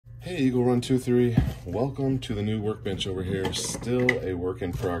Hey Eagle Run 23, welcome to the new workbench over here. Still a work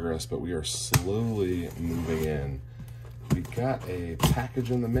in progress, but we are slowly moving in. We got a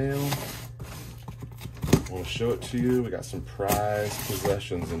package in the mail. I want to show it to you. We got some prized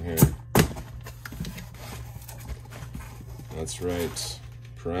possessions in here. That's right,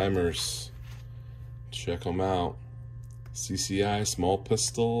 primers. Check them out. CCI small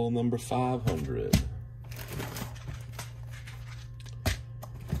pistol number 500.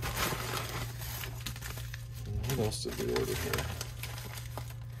 What else did we order here?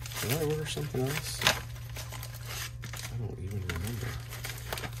 Did I order something else? I don't even remember.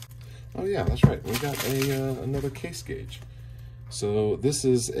 Oh yeah, that's right. We got another case gauge. So this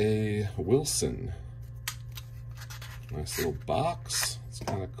is a Wilson. Nice little box. It's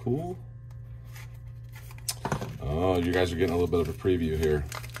kind of cool. Oh, you guys are getting a little bit of a preview here.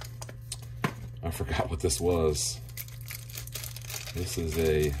 I forgot what this was. This is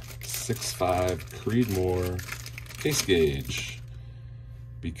a 6.5 Creedmoor case gauge,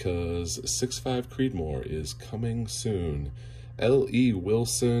 because 6.5 Creedmoor is coming soon. L.E.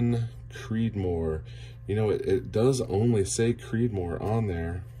 Wilson Creedmoor. You know, it does only say Creedmoor on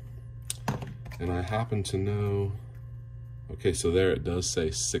there, and I happen to know. Okay, so there it does say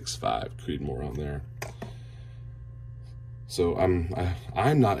 6.5 Creedmoor on there. So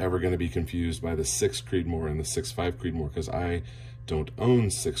I'm not ever going to be confused by the 6 Creedmoor and the 6.5 Creedmoor, because I don't own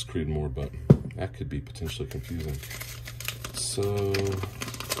 6 Creedmoor, but that could be potentially confusing. So,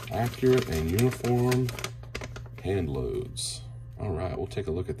 accurate and uniform hand loads. All right, we'll take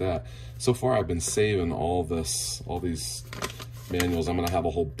a look at that. So far, I've been saving all these manuals. I'm gonna have a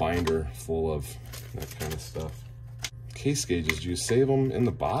whole binder full of that kind of stuff. Case gauges, do you save them in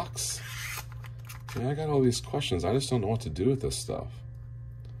the box? Yeah, I got all these questions. I just don't know what to do with this stuff.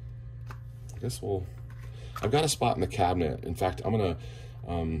 I guess I've got a spot in the cabinet. In fact,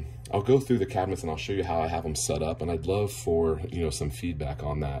 I'll go through the cabinets and I'll show you how I have them set up, and I'd love for, some feedback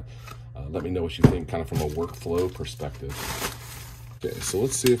on that. Let me know what you think kind of from a workflow perspective. Okay, so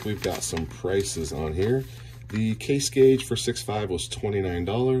let's see if we've got some prices on here. The case gauge for 6.5 was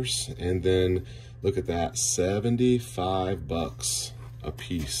 $29, and then look at that, 75 bucks a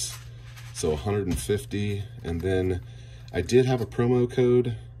piece. So 150, and then I did have a promo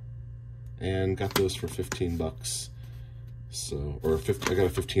code and got those for 15 bucks. So, I got a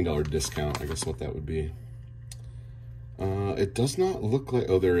 $15 discount, I guess what that would be. It does not look like,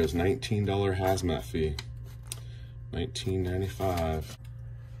 oh, there is $19 hazmat fee, $19.95.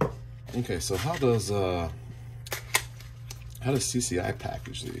 Okay, so how does CCI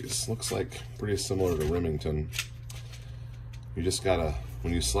package these? Looks like pretty similar to Remington. You just gotta,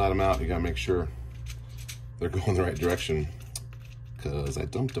 when you slide them out, you gotta make sure they're going the right direction, because I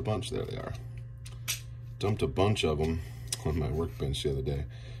dumped a bunch, there they are. Dumped a bunch of them on my workbench the other day.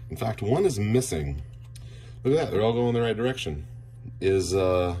 In fact, one is missing. Look at that, they're all going the right direction. Is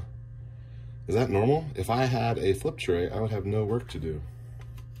that normal? If I had a flip tray, I would have no work to do.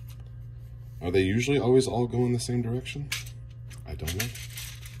 Are they usually always all going the same direction? I don't know.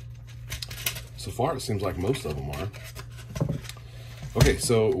 So far, it seems like most of them are. Okay,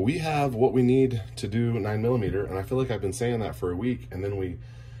 so we have what we need to do 9mm, and I feel like I've been saying that for a week, and then we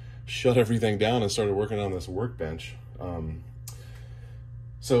shut everything down and started working on this workbench.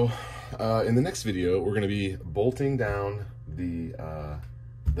 In the next video, we're going to be bolting down the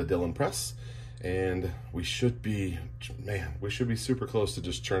Dillon press, and we should be super close to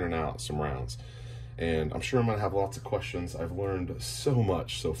just churning out some rounds. And I'm sure I'm going to have lots of questions. I've learned so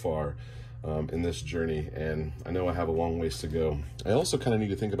much so far in this journey, and I know I have a long ways to go. I also kind of need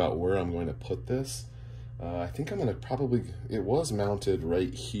to think about where I'm going to put this. I think I'm going to it was mounted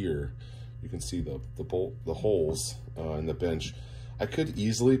right here. You can see the holes in the bench. I could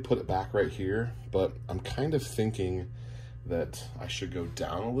easily put it back right here, but I'm kind of thinking that I should go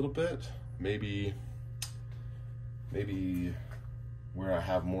down a little bit. Maybe where I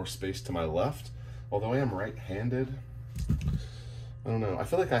have more space to my left. Although I am right-handed, I don't know. I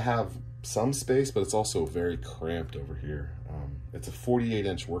feel like I have some space, but it's also very cramped over here. It's a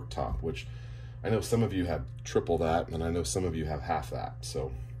 48-inch worktop, which I know some of you have triple that, and I know some of you have half that.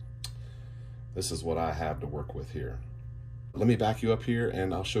 So this is what I have to work with here. Let me back you up here,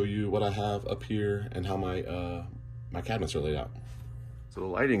 and I'll show you what I have up here and how my cabinets are laid out. So the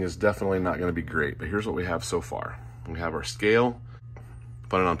lighting is definitely not going to be great, but here's what we have so far. We have our scale.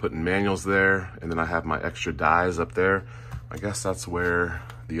 Planning on putting manuals there, and then I have my extra dies up there. I guess that's where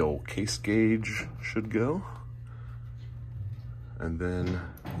the old case gauge should go. And then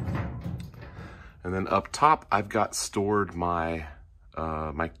up top, I've got stored my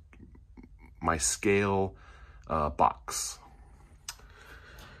my scale box.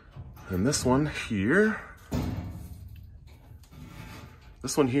 And this one here,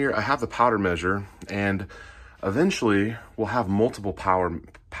 I have the powder measure, and eventually we'll have multiple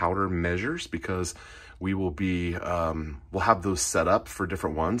powder measures because we will be, we'll have those set up for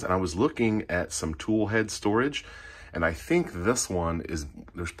different ones. And I was looking at some tool head storage, and I think this one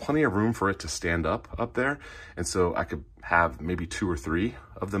there's plenty of room for it to stand up there. And so I could have maybe 2 or 3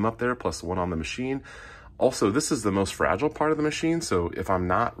 of them up there, plus one on the machine. Also, this is the most fragile part of the machine. So if I'm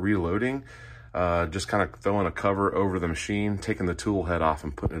not reloading, just kind of throwing a cover over the machine, taking the tool head off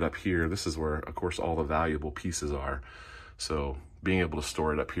and putting it up here, this is where, of course, all the valuable pieces are. So being able to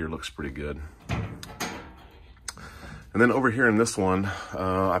store it up here looks pretty good. And then over here in this one,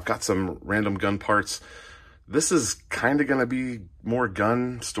 I've got some random gun parts. This is kind of going to be more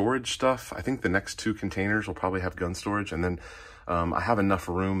gun storage stuff. I think the next 2 containers will probably have gun storage. And then I have enough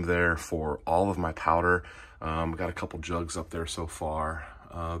room there for all of my powder. I've got a couple jugs up there so far.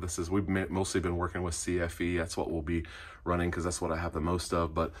 We've mostly been working with CFE. That's what we'll be running because that's what I have the most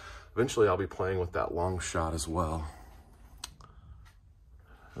of. But eventually I'll be playing with that long shot as well.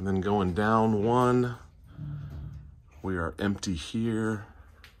 And then going down one, we are empty here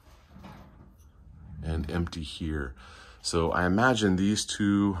and empty here. So I imagine these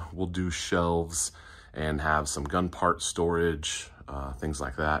 2 will do shelves and have some gun part storage, things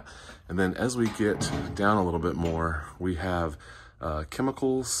like that. And then as we get down a little bit more, we have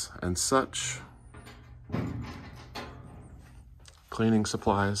chemicals and such, cleaning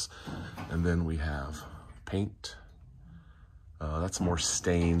supplies, and then we have paint. That's more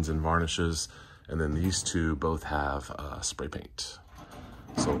stains and varnishes. And then these 2 both have spray paint.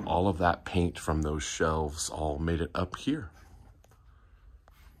 So all of that paint from those shelves all made it up here.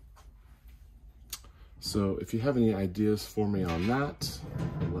 So if you have any ideas for me on that,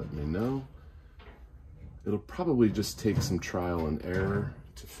 let me know. It'll probably just take some trial and error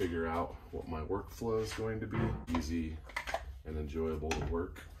to figure out what my workflow is going to be. Easy and enjoyable to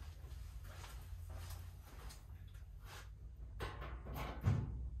work.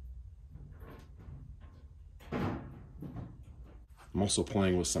 I'm also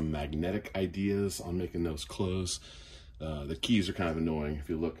playing with some magnetic ideas on making those close. The keys are kind of annoying. If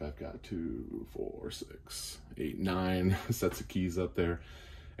you look, I've got 2, 4, 6, 8, 9 sets of keys up there.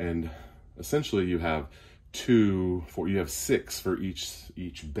 And essentially you have 6 for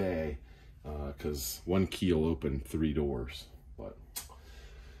each bay, because 1 key will open 3 doors. But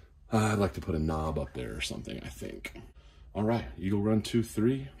I'd like to put a knob up there or something, I think. All right, Eagle Run 2,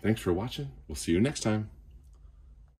 3. Thanks for watching. We'll see you next time.